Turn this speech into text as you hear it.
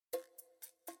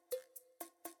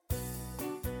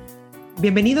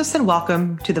Bienvenidos and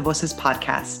welcome to the Voces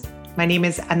podcast. My name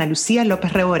is Ana Lucia Lopez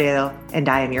Reboredo, and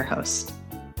I am your host.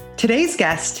 Today's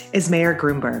guest is Meir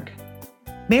Grunberg.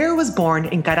 Meir was born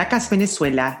in Caracas,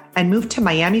 Venezuela, and moved to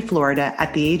Miami, Florida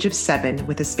at the age of 7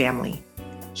 with his family.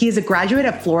 He is a graduate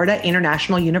of Florida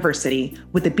International University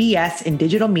with a BS in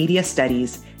Digital Media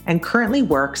Studies and currently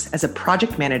works as a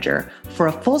project manager for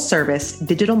a full-service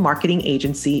digital marketing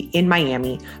agency in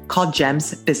Miami called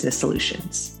GEMS Business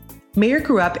Solutions. Meir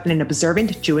grew up in an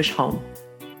observant Jewish home,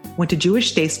 went to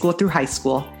Jewish day school through high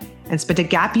school, and spent a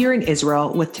gap year in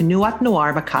Israel with Tenuat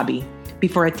Noar Maccabi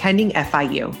before attending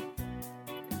FIU.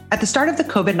 At the start of the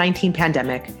COVID-19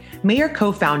 pandemic, Meir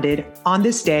co-founded On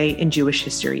This Day in Jewish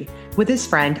History with his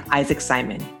friend Isaac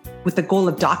Simon, with the goal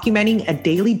of documenting a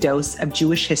daily dose of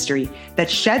Jewish history that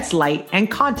sheds light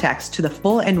and context to the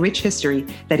full and rich history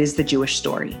that is the Jewish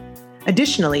story.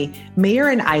 Additionally, Meir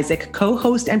and Isaac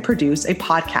co-host and produce a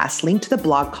podcast linked to the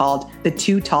blog called The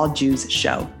Two Tall Jews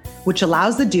Show, which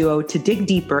allows the duo to dig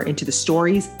deeper into the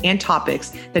stories and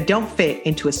topics that don't fit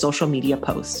into a social media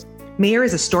post. Meir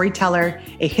is a storyteller,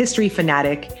 a history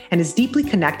fanatic, and is deeply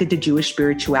connected to Jewish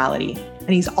spirituality.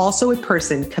 And he's also a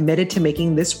person committed to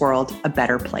making this world a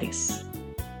better place.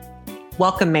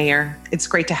 Welcome, Meir. It's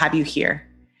great to have you here.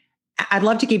 I'd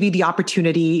love to give you the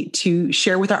opportunity to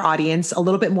share with our audience a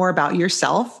little bit more about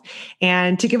yourself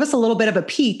and to give us a little bit of a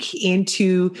peek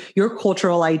into your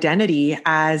cultural identity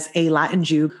as a Latin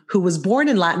Jew who was born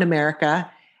in Latin America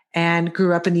and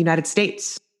grew up in the United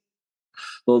States.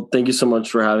 Well, thank you so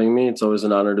much for having me. It's always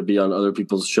an honor to be on other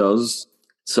people's shows.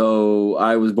 So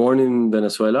I was born in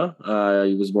Venezuela.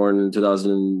 I was born in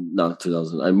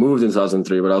I moved in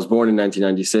 2003, but I was born in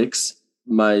 1996.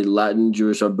 My Latin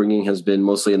Jewish upbringing has been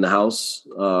mostly in the house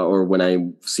or when I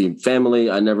see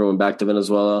family. I never went back to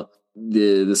Venezuela.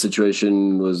 The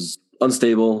situation was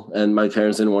unstable and my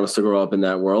parents didn't want us to grow up in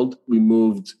that world. We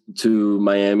moved to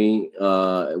Miami,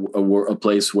 a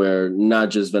place where not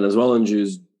just Venezuelan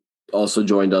Jews also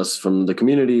joined us from the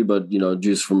community, but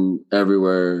Jews from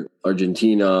everywhere,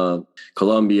 Argentina,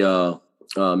 Colombia,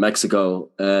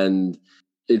 Mexico. And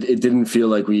it didn't feel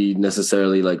like we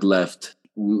necessarily left.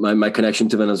 My connection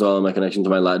to Venezuela, my connection to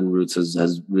my Latin roots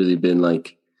has really been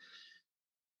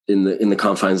in the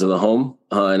confines of the home,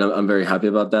 and I'm very happy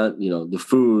about that. The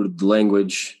food, the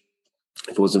language.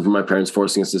 If it wasn't for my parents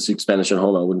forcing us to speak Spanish at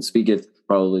home, I wouldn't speak it.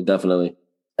 Probably, definitely.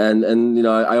 And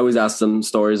I always ask them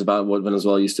stories about what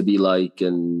Venezuela used to be like,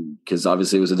 and because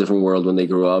obviously it was a different world when they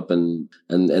grew up, and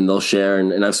they'll share.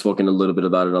 And I've spoken a little bit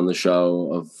about it on the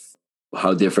show of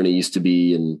how different it used to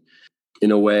be, and in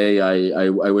a way, I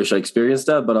wish I experienced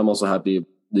that, but I'm also happy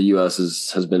the U.S.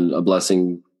 has been a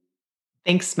blessing.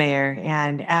 Thanks, Meir.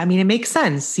 And I mean, it makes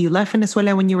sense. You left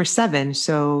Venezuela when you were 7,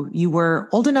 so you were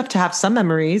old enough to have some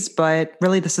memories, but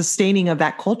really the sustaining of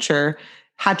that culture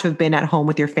had to have been at home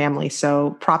with your family.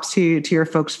 So props to your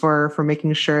folks for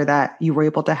making sure that you were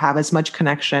able to have as much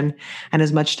connection and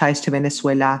as much ties to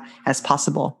Venezuela as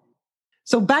possible.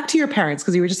 So back to your parents,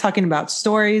 because you were just talking about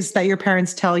stories that your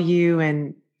parents tell you,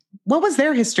 and what was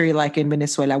their history like in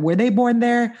Venezuela? Were they born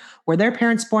there? Were their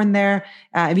parents born there?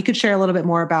 If you could share a little bit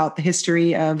more about the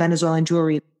history of Venezuelan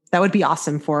Jewry, that would be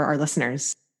awesome for our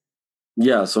listeners.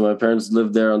 Yeah, so my parents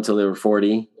lived there until they were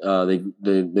 40.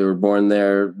 They were born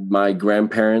there. My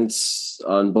grandparents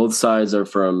on both sides are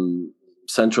from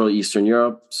Central Eastern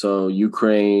Europe, so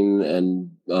Ukraine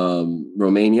and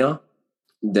Romania.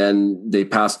 Then they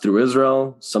passed through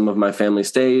Israel. Some of my family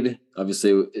stayed.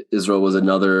 Obviously, Israel was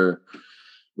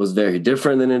very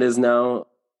different than it is now.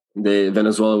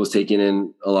 Venezuela was taking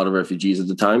in a lot of refugees at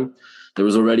the time. There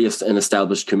was already an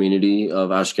established community of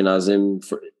Ashkenazim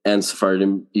and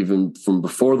Sephardim even from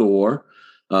before the war.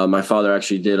 My father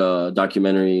actually did a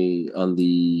documentary on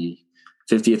the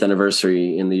 50th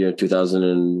anniversary in the year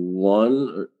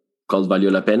 2001 called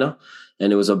Valió la Pena.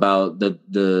 And it was about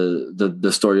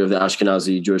the story of the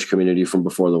Ashkenazi Jewish community from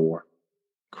before the war.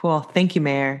 Cool. Thank you,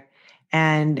 Meir.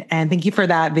 And thank you for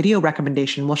that video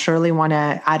recommendation. We'll surely want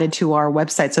to add it to our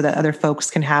website so that other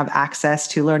folks can have access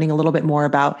to learning a little bit more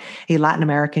about a Latin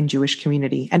American Jewish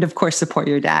community and, of course, support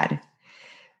your dad.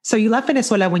 So you left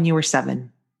Venezuela when you were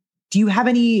 7. Do you have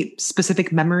any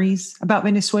specific memories about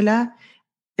Venezuela?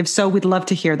 If so, we'd love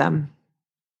to hear them.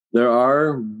 There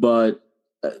are, but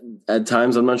at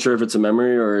times I'm not sure if it's a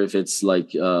memory or if it's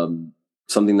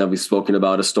something that we've spoken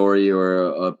about, a story or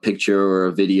a picture or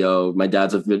a video. My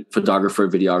dad's a photographer,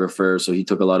 videographer, so he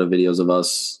took a lot of videos of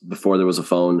us before there was a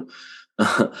phone.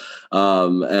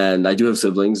 And I do have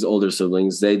siblings, older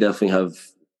siblings. They definitely have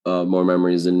more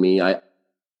memories than me. I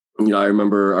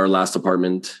remember our last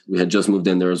apartment. We had just moved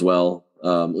in there as well.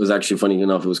 It was actually funny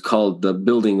enough. The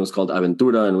building was called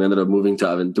Aventura, and we ended up moving to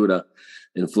Aventura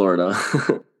in Florida.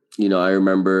 I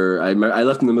remember I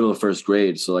left in the middle of first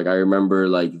grade. So like, I remember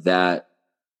like that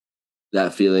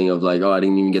feeling of like, oh, I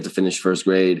didn't even get to finish first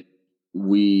grade.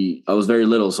 I was very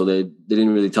little, so they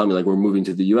didn't really tell me like we're moving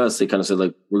to the US. They kind of said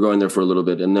like, we're going there for a little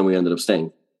bit. And then we ended up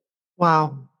staying.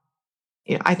 Wow.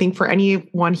 I think for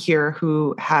anyone here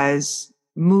who has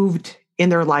moved in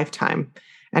their lifetime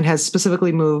and has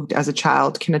specifically moved as a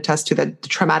child can attest to the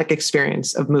traumatic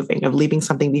experience of moving, of leaving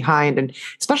something behind. And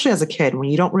especially as a kid, when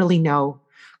you don't really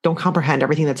don't comprehend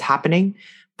everything that's happening,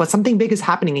 but something big is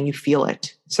happening and you feel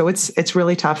it. So it's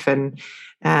really tough. And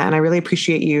I really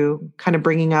appreciate you kind of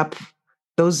bringing up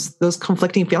those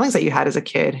conflicting feelings that you had as a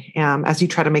kid, as you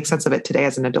try to make sense of it today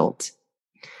as an adult.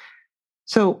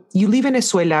 So you leave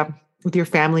Venezuela with your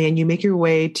family and you make your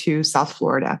way to South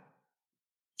Florida.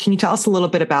 Can you tell us a little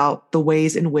bit about the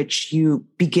ways in which you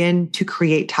begin to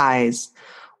create ties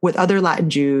with other Latin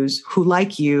Jews who,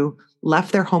 like you,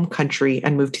 left their home country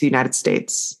and moved to the United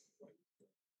States?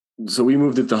 So we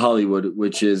moved it to Hollywood,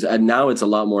 and now it's a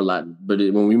lot more Latin. But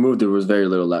when we moved, there was very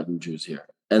little Latin Jews here.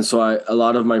 And so a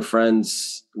lot of my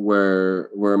friends were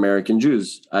American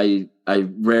Jews. I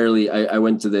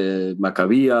went to the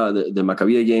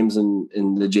Maccabia games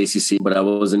in the JCC, but I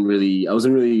wasn't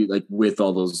really like with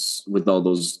all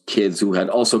those kids who had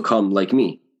also come like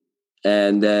me.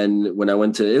 And then when I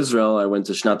went to Israel, I went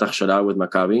to Shnat Achshara with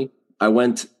Maccabi. I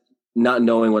went not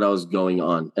knowing what I was going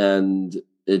on, and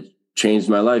it changed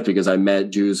my life because I met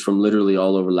Jews from literally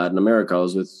all over Latin America. I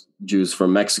was with Jews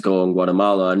from Mexico and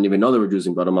Guatemala. I didn't even know there were Jews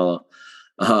in Guatemala.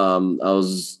 I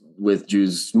was with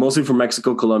Jews mostly from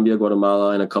Mexico, Colombia,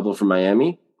 Guatemala, and a couple from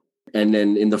Miami. And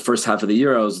then in the first half of the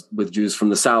year, I was with Jews from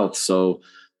the South. So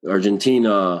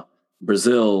Argentina,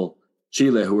 Brazil,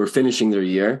 Chile, who were finishing their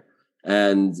year.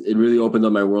 And it really opened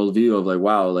up my worldview of like,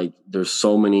 wow, like there's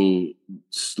so many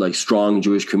like strong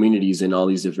Jewish communities in all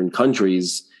these different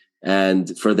countries.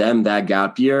 And for them, that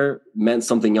gap year meant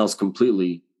something else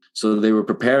completely. So they were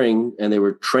preparing and they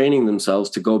were training themselves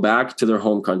to go back to their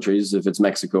home countries, if it's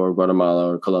Mexico or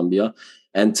Guatemala or Colombia,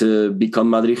 and to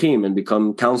become madrichim and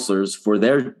become counselors for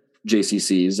their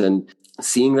JCCs. And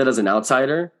seeing that as an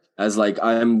outsider, as like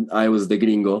I was the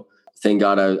gringo. Thank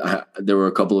God there were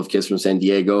a couple of kids from San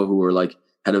Diego who were like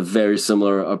had a very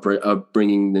similar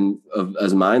upbringing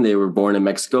as mine. They were born in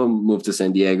Mexico, moved to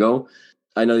San Diego.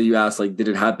 I know you asked, like, did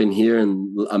it happen here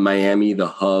in Miami, the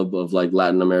hub of like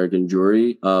Latin American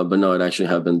Jewry? But no, it actually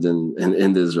happened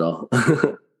in Israel.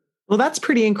 Well, that's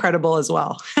pretty incredible as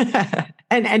well.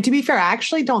 And to be fair, I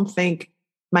actually don't think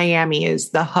Miami is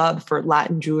the hub for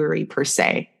Latin Jewry per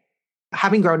se.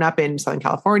 Having grown up in Southern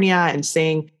California and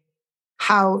seeing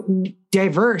how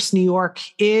diverse New York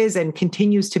is and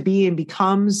continues to be and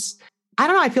becomes, I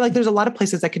don't know, I feel like there's a lot of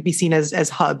places that could be seen as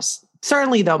hubs.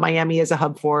 Certainly, though, Miami is a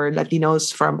hub for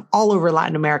Latinos from all over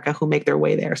Latin America who make their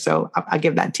way there. So I'll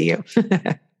give that to you.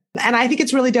 And I think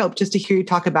it's really dope just to hear you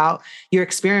talk about your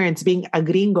experience being a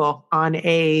gringo on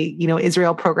a,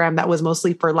 Israel program that was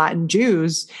mostly for Latin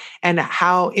Jews, and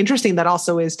how interesting that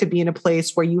also is to be in a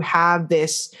place where you have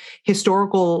this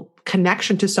historical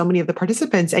connection to so many of the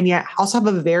participants and yet also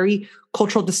have a very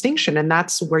cultural distinction. And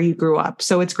that's where you grew up.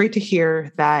 So it's great to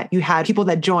hear that you had people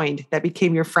that joined, that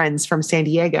became your friends from San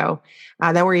Diego,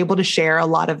 that were able to share a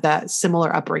lot of the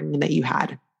similar upbringing that you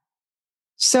had.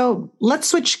 So let's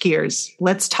switch gears.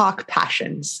 Let's talk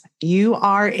passions. You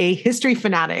are a history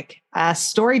fanatic, a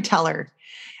storyteller,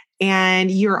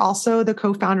 and you're also the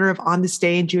co-founder of On This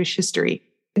Day in Jewish History.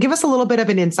 Give us a little bit of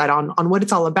an insight on what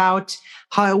it's all about,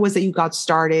 how it was that you got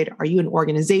started. Are you an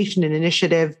organization, an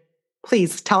initiative?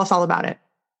 Please tell us all about it.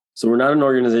 So we're not an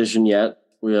organization yet.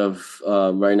 We have,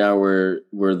 right now we're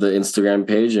the Instagram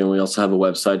page, and we also have a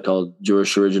website called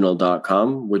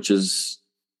jewishoriginal.com, which is,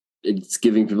 it's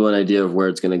giving people an idea of where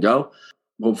it's going to go.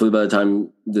 Hopefully by the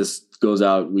time this goes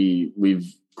out, we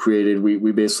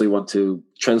basically want to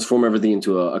transform everything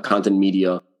into a content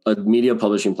media, a media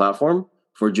publishing platform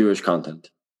for Jewish content.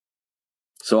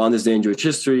 So On This Day in Jewish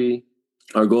History,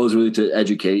 our goal is really to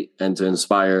educate and to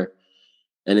inspire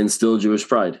and instill Jewish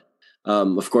pride.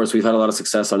 Of course, we've had a lot of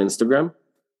success on Instagram,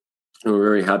 and we're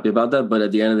very happy about that. But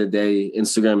at the end of the day,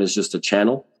 Instagram is just a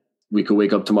channel. We could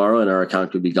wake up tomorrow and our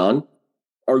account could be gone.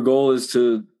 Our goal is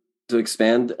to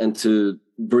expand and to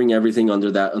bring everything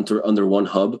under one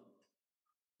hub.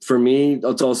 For me,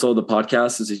 it's also the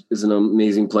podcast is an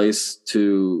amazing place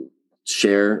to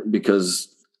share because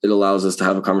it allows us to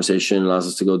have a conversation, allows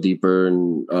us to go deeper,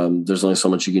 and there's only so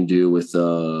much you can do with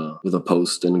a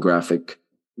post and a graphic.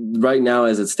 Right now,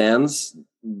 as it stands,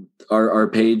 our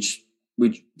page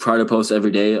we try to post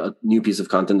every day a new piece of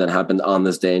content that happened on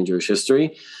this day in Jewish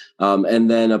history. And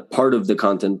then a part of the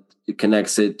content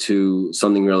connects it to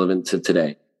something relevant to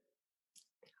today.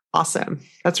 Awesome.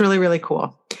 That's really, really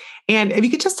cool. And if you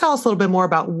could just tell us a little bit more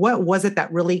about what was it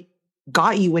that really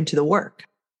got you into the work?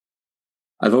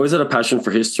 I've always had a passion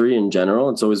for history in general.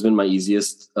 It's always been my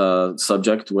easiest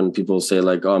subject. When people say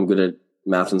like, oh, I'm good at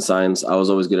math and science, I was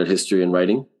always good at history and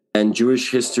writing. And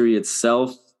Jewish history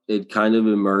itself, it kind of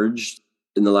emerged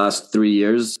in the last 3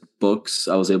 years. Books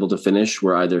I was able to finish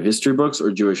were either history books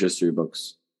or Jewish history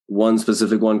books. One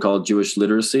specific one called Jewish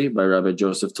Literacy by Rabbi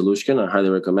Joseph Telushkin, I highly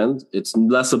recommend. It's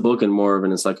less a book and more of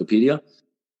an encyclopedia.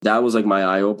 That was like my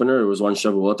eye opener. It was one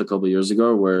Shavuot a couple of years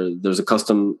ago where there's a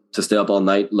custom to stay up all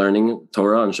night learning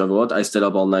Torah on Shavuot. I stayed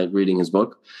up all night reading his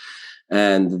book.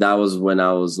 And that was when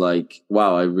I was like,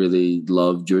 wow, I really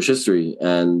love Jewish history.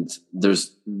 And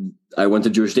I went to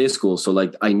Jewish day school. So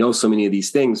like, I know so many of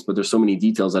these things, but there's so many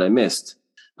details that I missed.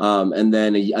 And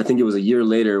then I think it was a year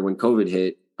later when COVID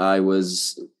hit, I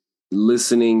was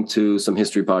listening to some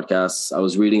history podcasts. I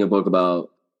was reading a book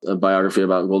about a biography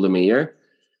about Golda Meir.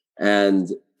 And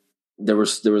there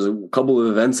was a couple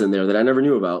of events in there that I never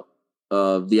knew about.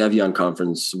 The Evian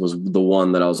conference was the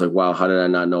one that I was like, wow, how did I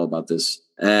not know about this?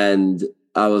 And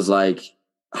I was like,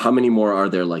 how many more are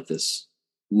there like this?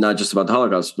 Not just about the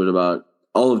Holocaust, but about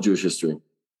all of Jewish history.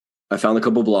 I found a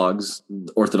couple blogs.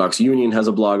 Orthodox Union has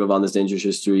a blog of On This Day in Jewish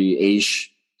History. Aish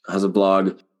has a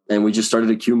blog. And we just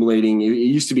started accumulating. It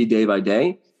used to be day by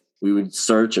day. We would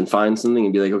search and find something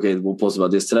and be like, okay, we'll post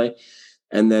about this today.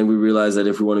 And then we realized that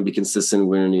if we want to be consistent,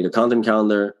 we're going to need a content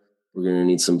calendar. We're going to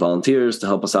need some volunteers to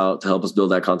help us out, to help us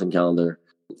build that content calendar.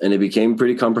 And it became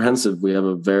pretty comprehensive. We have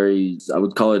I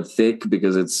would call it thick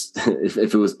because it's, if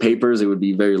it was papers, it would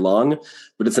be very long,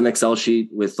 but it's an Excel sheet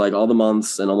with like all the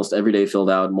months and almost every day filled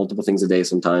out, multiple things a day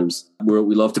sometimes.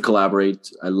 We love to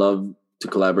collaborate. I love to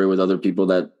collaborate with other people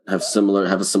that have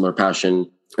a similar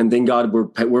passion. And thank God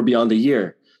we're beyond a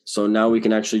year. So now we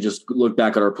can actually just look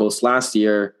back at our post last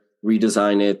year,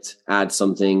 redesign it, add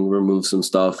something, remove some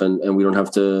stuff, and we don't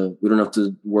have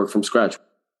to work from scratch.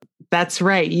 That's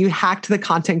right. You hacked the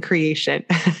content creation.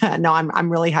 No, I'm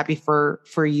really happy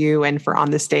for you and for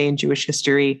On This Day in Jewish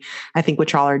History. I think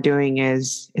what y'all are doing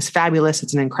is fabulous.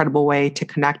 It's an incredible way to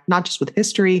connect not just with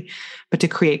history, but to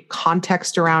create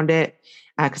context around it.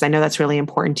 Because I know that's really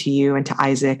important to you and to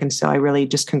Isaac. And so I really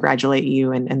just congratulate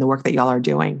you and the work that y'all are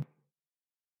doing.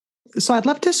 So I'd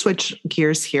love to switch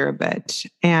gears here a bit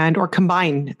or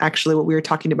combine actually what we were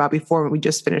talking about before, what we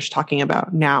just finished talking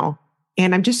about now.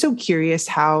 And I'm just so curious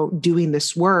how doing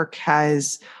this work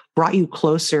has brought you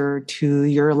closer to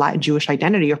your Latin Jewish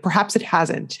identity, or perhaps it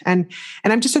hasn't. And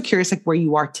I'm just so curious, like where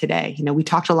you are today. You know, we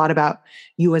talked a lot about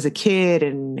you as a kid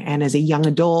and as a young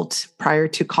adult prior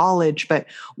to college, but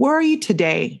where are you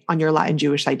today on your Latin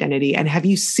Jewish identity? And have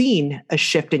you seen a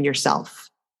shift in yourself?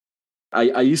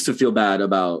 I used to feel bad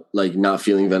about like not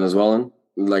feeling Venezuelan,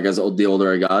 like the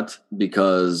older I got,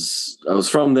 because I was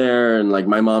from there and like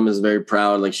my mom is very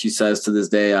proud. Like she says to this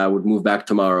day, I would move back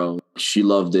tomorrow. She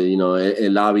loved it, you know,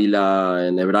 El Ávila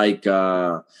and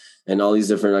Hebraica and all these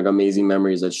different like amazing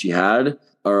memories that she had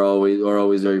are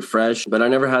always very fresh. But I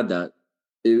never had that.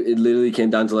 It literally came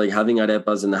down to like having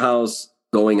arepas in the house,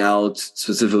 going out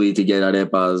specifically to get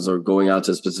arepas, or going out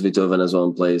specifically to a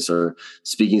Venezuelan place, or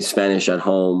speaking Spanish at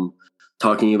home,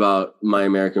 talking about my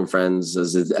American friends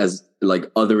as like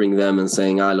othering them and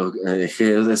saying, look,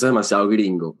 eso es demasiado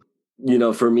gringo. You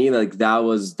know, for me, like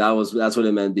that's what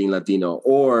it meant being Latino,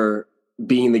 or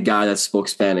being the guy that spoke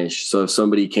Spanish. So if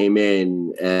somebody came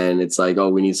in and it's like, oh,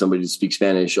 we need somebody to speak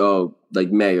Spanish. Oh,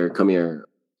 like Mayor, come here.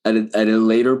 At a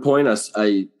later point,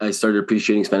 I started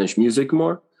appreciating Spanish music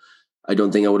more. I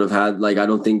don't think I would have had, I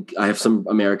don't think I have some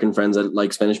American friends that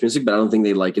like Spanish music, but I don't think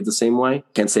they like it the same way.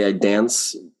 Can't say I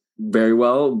dance very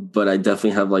well, but I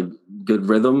definitely have like good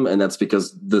rhythm. And that's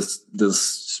because this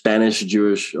Spanish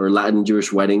Jewish or Latin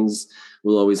Jewish weddings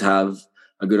will always have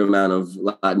a good amount of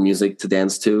Latin music to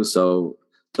dance to. So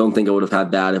don't think I would have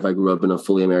had that if I grew up in a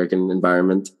fully American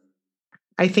environment.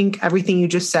 I think everything you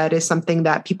just said is something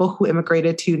that people who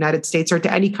immigrated to the United States or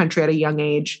to any country at a young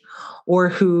age, or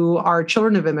who are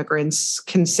children of immigrants,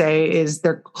 can say is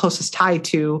their closest tie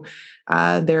to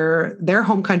their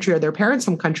home country or their parents'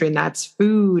 home country, and that's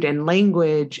food and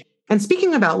language. And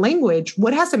speaking about language,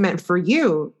 what has it meant for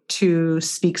you to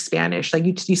speak Spanish? Like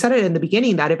you said it in the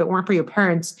beginning that if it weren't for your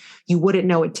parents, you wouldn't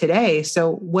know it today.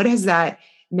 So what has that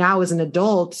now as an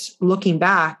adult looking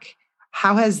back,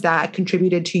 how has that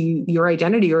contributed to your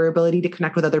identity or ability to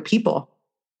connect with other people?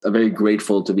 I'm very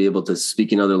grateful to be able to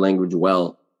speak another language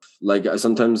well. Like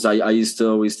sometimes I used to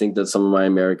always think that some of my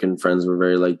American friends were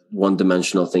very like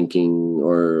one-dimensional thinking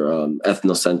or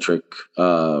ethnocentric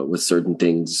with certain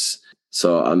things.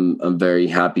 So I'm very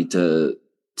happy to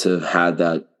have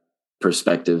that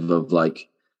perspective of like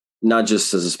not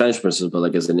just as a Spanish person, but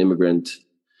like as an immigrant.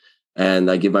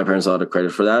 And I give my parents a lot of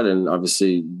credit for that. And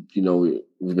obviously, you know,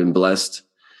 we've been blessed.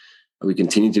 We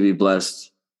continue to be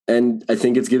blessed. And I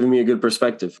think it's given me a good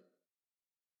perspective.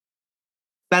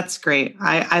 That's great.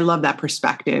 I love that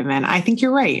perspective. And I think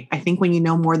you're right. I think when you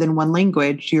know more than one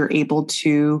language, you're able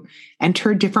to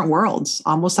enter different worlds,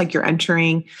 almost like you're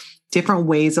entering different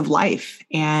ways of life.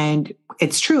 And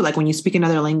it's true. Like when you speak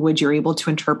another language, you're able to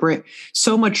interpret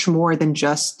so much more than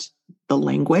just the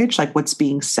language, like what's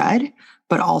being said,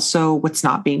 but also what's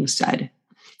not being said.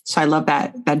 So I love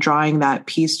that drawing that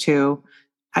piece to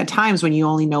at times when you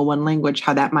only know one language,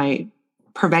 how that might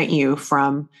prevent you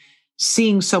from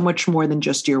seeing so much more than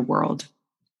just your world.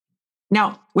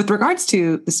 Now, with regards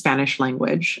to the Spanish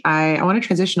language, I want to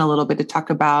transition a little bit to talk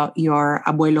about your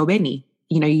abuelo Benny.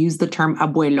 You know, you use the term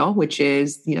abuelo, which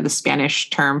is, you know, the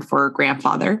Spanish term for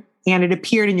grandfather. And it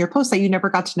appeared in your post that you never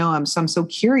got to know him. So I'm so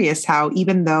curious how,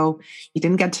 even though you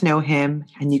didn't get to know him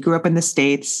and you grew up in the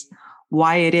States,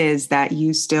 why it is that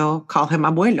you still call him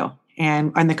abuelo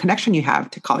and the connection you have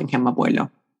to calling him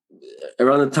abuelo.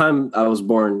 Around the time I was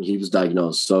born, he was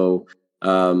diagnosed. So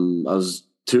I was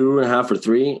 2.5 or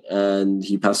 3, and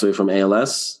he passed away from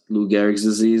ALS, Lou Gehrig's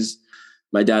disease.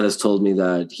 My dad has told me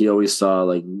that he always saw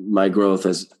like my growth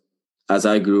as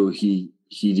I grew, he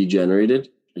degenerated.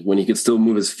 When he could still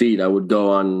move his feet, I would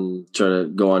try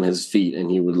to go on his feet,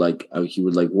 and he would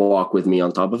walk with me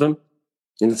on top of him.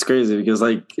 And it's crazy because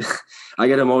like I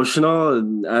get emotional,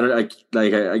 and I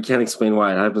can't explain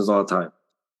why. It happens all the time.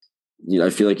 You know,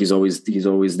 I feel like he's always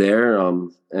there,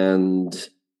 and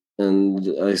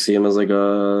I see him as like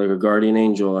a guardian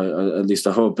angel. At least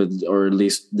I hope, or at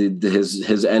least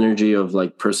his energy of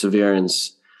like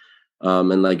perseverance,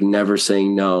 and like never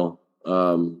saying no.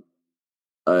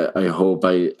 I hope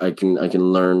I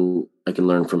can learn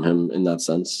from him in that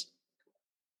sense.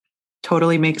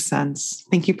 Totally makes sense.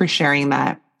 Thank you for sharing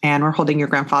that. And we're holding your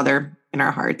grandfather in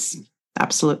our hearts.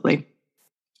 Absolutely.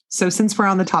 So since we're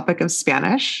on the topic of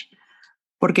Spanish,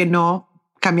 ¿por qué no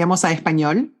cambiamos a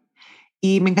español?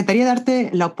 Y me encantaría darte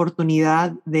la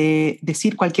oportunidad de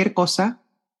decir cualquier cosa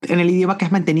en el idioma que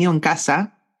has mantenido en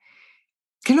casa.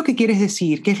 ¿Qué es lo que quieres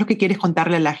decir? ¿Qué es lo que quieres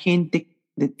contarle a la gente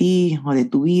de ti o de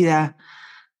tu vida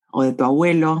o de tu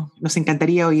abuelo? Nos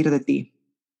encantaría oír de ti.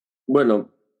 Bueno,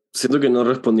 siento que no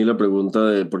respondí la pregunta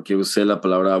de por qué usé la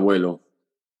palabra abuelo.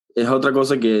 Es otra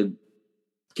cosa que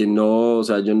no, o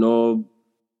sea, yo no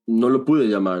lo pude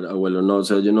llamar abuelo, no, o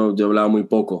sea, yo hablaba muy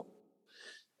poco.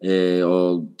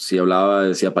 O si hablaba,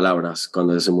 decía palabras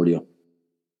cuando él se murió.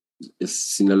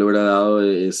 Si no le hubiera dado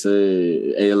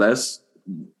ese ALS,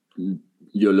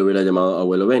 yo lo hubiera llamado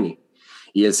abuelo Benny.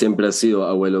 Y él siempre ha sido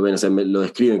abuelo Benny, o sea, me lo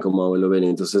describen como abuelo Benny.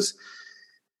 Entonces,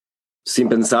 sin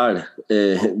pensar,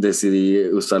 decidí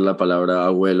usar la palabra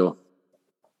abuelo,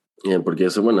 porque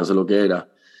eso es lo que era.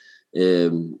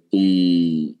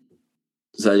 Y,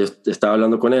 o sea, yo estaba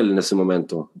hablando con él en ese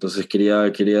momento. Entonces quería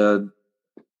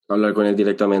hablar con él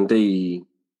directamente y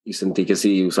sentí que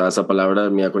si usaba esa palabra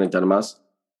me iba a conectar más.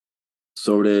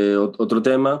 Sobre otro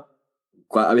tema,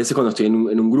 a veces cuando estoy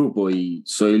en un grupo y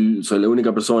soy la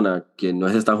única persona que no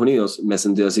es de Estados Unidos, me he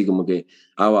sentido así como que,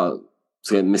 wow, o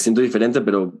sea, me siento diferente,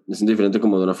 pero me siento diferente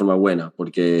como de una forma buena,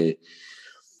 porque,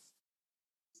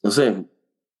 no sé,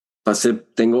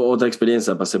 tengo otra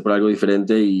experiencia, pasé por algo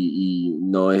diferente y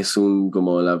no es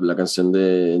como la canción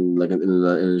en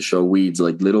el show Weeds,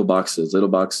 like little boxes,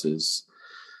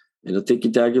 it'll take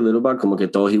you tag, little box, como que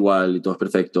todo es igual y todo es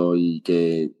perfecto y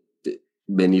que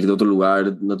venir de otro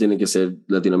lugar, no tiene que ser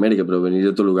Latinoamérica, pero venir de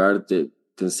otro lugar te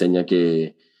enseña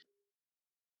que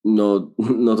no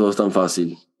todo es tan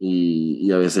fácil y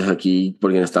a veces aquí,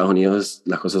 porque en Estados Unidos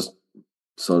las cosas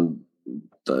son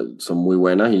muy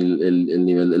buenas y el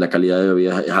nivel, la calidad de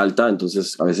vida es alta,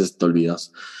 entonces a veces te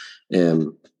olvidas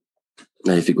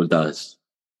las dificultades.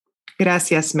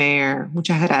 Gracias, Mayor.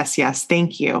 Muchas gracias.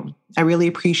 Thank you. I really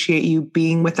appreciate you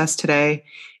being with us today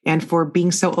and for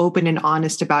being so open and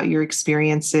honest about your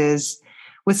experiences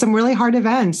with some really hard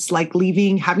events, like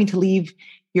having to leave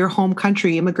your home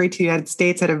country, immigrate to the United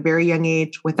States at a very young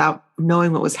age without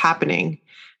knowing what was happening,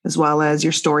 as well as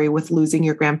your story with losing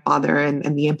your grandfather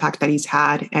and the impact that he's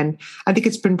had. And I think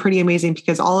it's been pretty amazing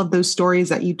because all of those stories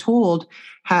that you told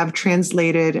have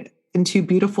translated into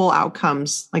beautiful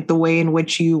outcomes, like the way in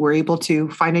which you were able to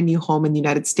find a new home in the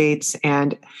United States.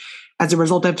 And as a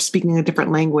result of speaking a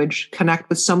different language, connect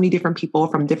with so many different people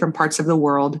from different parts of the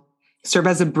world serve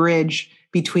as a bridge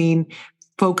between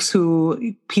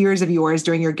peers of yours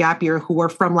during your gap year who were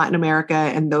from Latin America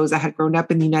and those that had grown up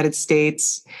in the United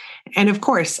States. And of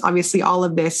course, obviously, all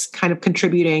of this kind of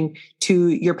contributing to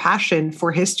your passion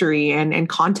for history and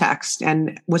context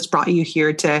and what's brought you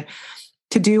here to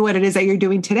do what it is that you're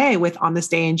doing today with On This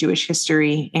Day in Jewish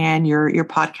History and your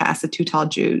podcast, The Two Tall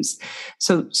Jews.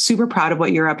 So super proud of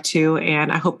what you're up to.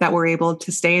 And I hope that we're able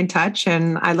to stay in touch.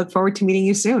 And I look forward to meeting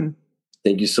you soon.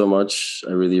 Thank you so much.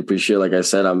 I really appreciate it. Like I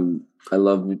said, I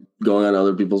love going on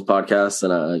other people's podcasts,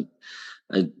 and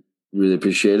I really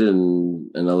appreciate it. And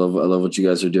I love what you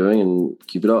guys are doing, and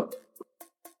keep it up.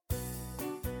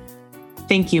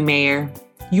 Thank you, Meir.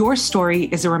 Your story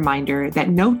is a reminder that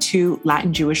no two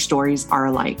Latin Jewish stories are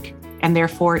alike. And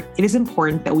therefore, it is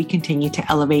important that we continue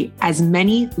to elevate as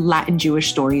many Latin Jewish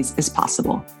stories as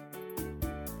possible.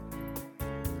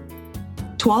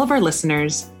 To all of our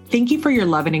listeners, thank you for your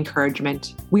love and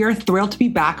encouragement. We are thrilled to be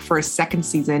back for a second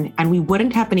season, and we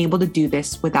wouldn't have been able to do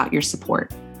this without your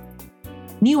support.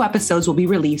 New episodes will be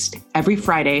released every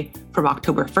Friday from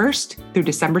October 1st through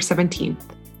December 17th.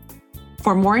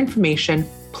 For more information,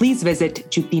 please visit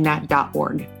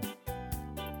jutina.org.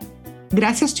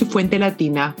 Gracias to Fuente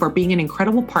Latina for being an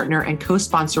incredible partner and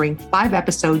co-sponsoring 5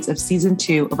 episodes of Season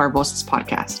 2 of our Voces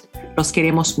podcast. Los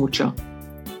queremos mucho.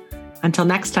 Until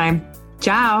next time,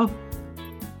 ciao!